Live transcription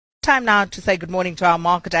time now to say good morning to our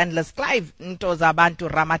market analyst, Clive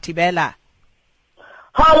Ramathibela.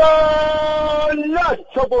 Hello!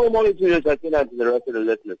 Top of the morning to you, Sakina, and to the rest of the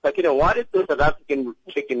listeners. Sakina, why did the South African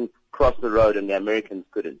chicken cross the road and the Americans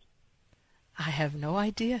couldn't? I have no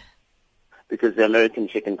idea. Because the American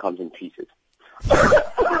chicken comes in pieces.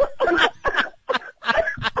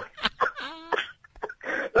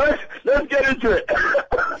 Let's get into it.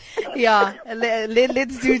 Yeah,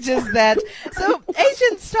 let's do just that. So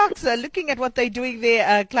Asian stocks, looking at what they're doing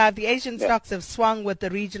there, Clive, the Asian stocks have swung with the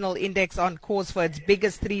regional index on course for its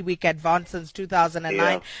biggest 3-week advance since 2009.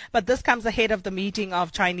 Yeah. But this comes ahead of the meeting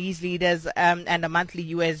of Chinese leaders and a monthly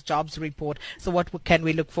U.S. jobs report. So what can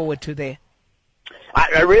we look forward to there?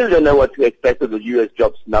 I really don't know what to expect of the U.S.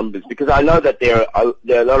 jobs numbers because I know that there are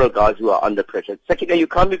a lot of guys who are under pressure. Secondly, you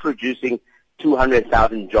can't be producing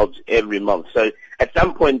 200,000 jobs every month. So at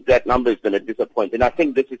some point that number is going to disappoint, and I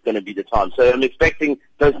think this is going to be the time. So I'm expecting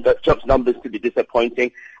those jobs numbers to be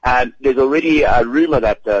disappointing. There's already a rumor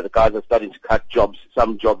that the guys are starting to cut jobs,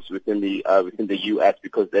 some jobs within the U.S.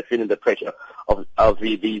 because they're feeling the pressure of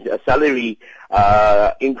these salary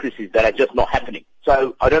increases that are just not happening.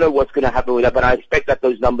 So I don't know what's going to happen with that, but I expect that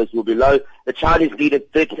those numbers will be low. The Chinese leaders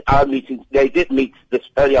did meet this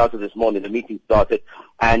early hours of this morning. The meeting started,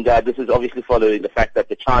 and this is obviously following the fact that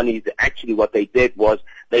the Chinese actually what they did was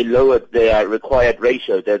they lowered their required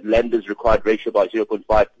ratio, their lenders' required ratio by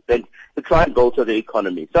 0.5% to try and bolster the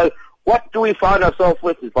economy. So what do we find ourselves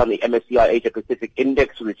with? We find the MSCI Asia Pacific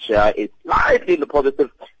Index, which is slightly in the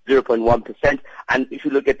positive 0.1%. And if you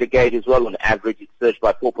look at the gauge as well, on average, it surged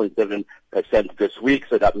by 4.7% this week.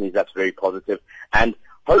 So that means that's very positive. And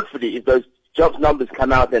hopefully, if those jobs numbers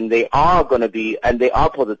come out and they are going to be, and they are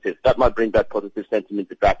positive, that might bring that positive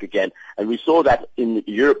sentiment back again. And we saw that in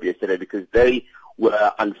Europe yesterday because they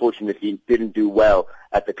were, unfortunately, didn't do well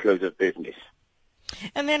at the close of business.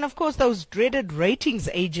 And then, of course, those dreaded ratings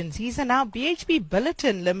agencies are now BHP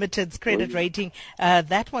Billiton Ltd's credit rating.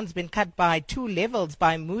 That one's been cut by 2 levels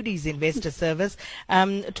by Moody's Investor Service.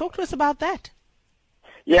 Talk to us about that.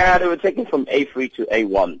 Yeah, they were taken from A3 to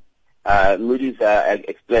A1. Moody's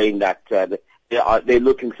explained that they're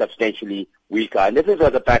looking substantially weaker, and this is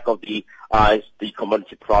at the back of the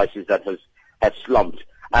commodity prices that have slumped.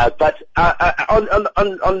 But in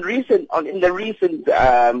the recent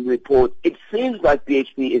report, it seems like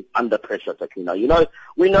BHP is under pressure, Sakina. You know,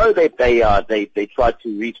 we know that they tried to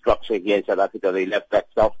restructure here in South Africa. They left that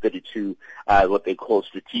South 32, what they call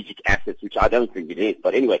strategic assets, which I don't think it is.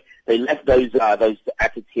 But anyway, they left those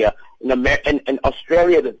assets here. In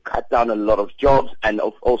Australia, they've cut down a lot of jobs, and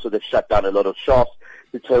also they've shut down a lot of shops.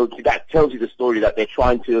 That tells you the story that they're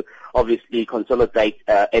trying to obviously consolidate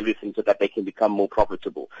everything so that they can become more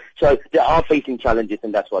profitable. So they are facing challenges,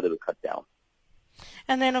 and that's why they were cut down.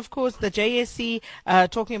 And then, of course, the JSE,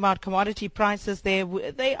 talking about commodity prices,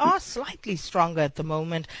 they are slightly stronger at the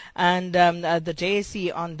moment. And the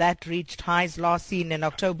JSE on that reached highs last seen in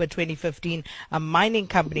October 2015. Mining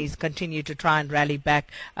companies continue to try and rally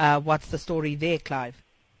back. What's the story there, Clive?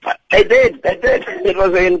 They did. It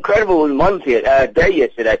was an incredible day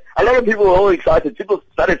yesterday. A lot of people were all excited. People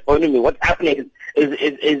started phoning me. What's happening?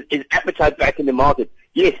 Is appetite back in the market?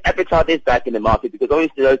 Yes, appetite is back in the market because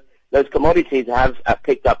obviously those commodities have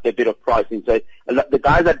picked up a bit of pricing. So the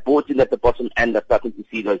guys that bought in at the bottom end are starting to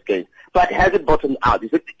see those gains. But has it bottomed out? Is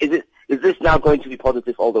this now going to be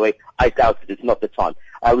positive all the way? I doubt it. It's not the time.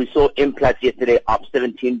 We saw Implats yesterday up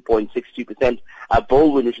 17.62%.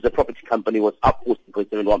 Baldwin, which is a property company, was up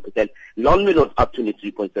 14.71%. Lonmin was up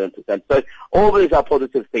 23.7%. So all these are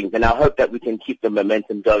positive things, and I hope that we can keep the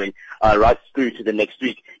momentum going right through to the next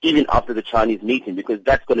week, even after the Chinese meeting, because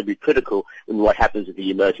that's going to be critical in what happens with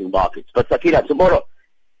the emerging markets. But Sakina, tomorrow,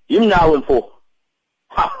 you now and for.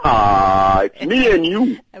 It's me and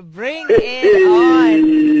you. Bring it on.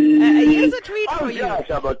 Here's a tweet for you.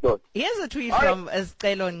 Here's a tweet from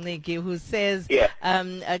Stelo Niki who says,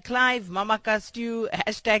 Clive, Mamaka Stew,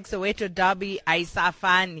 hashtag Soweto Derby,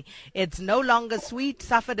 Aisafani. It's no longer sweet,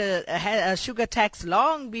 suffered a sugar tax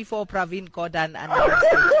long before Pravin Gordhan announced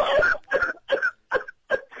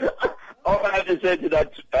it. All I have to say to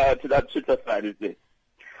that Twitter fan is this.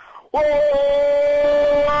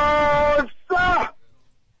 Oh, sir!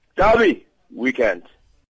 Derby weekend.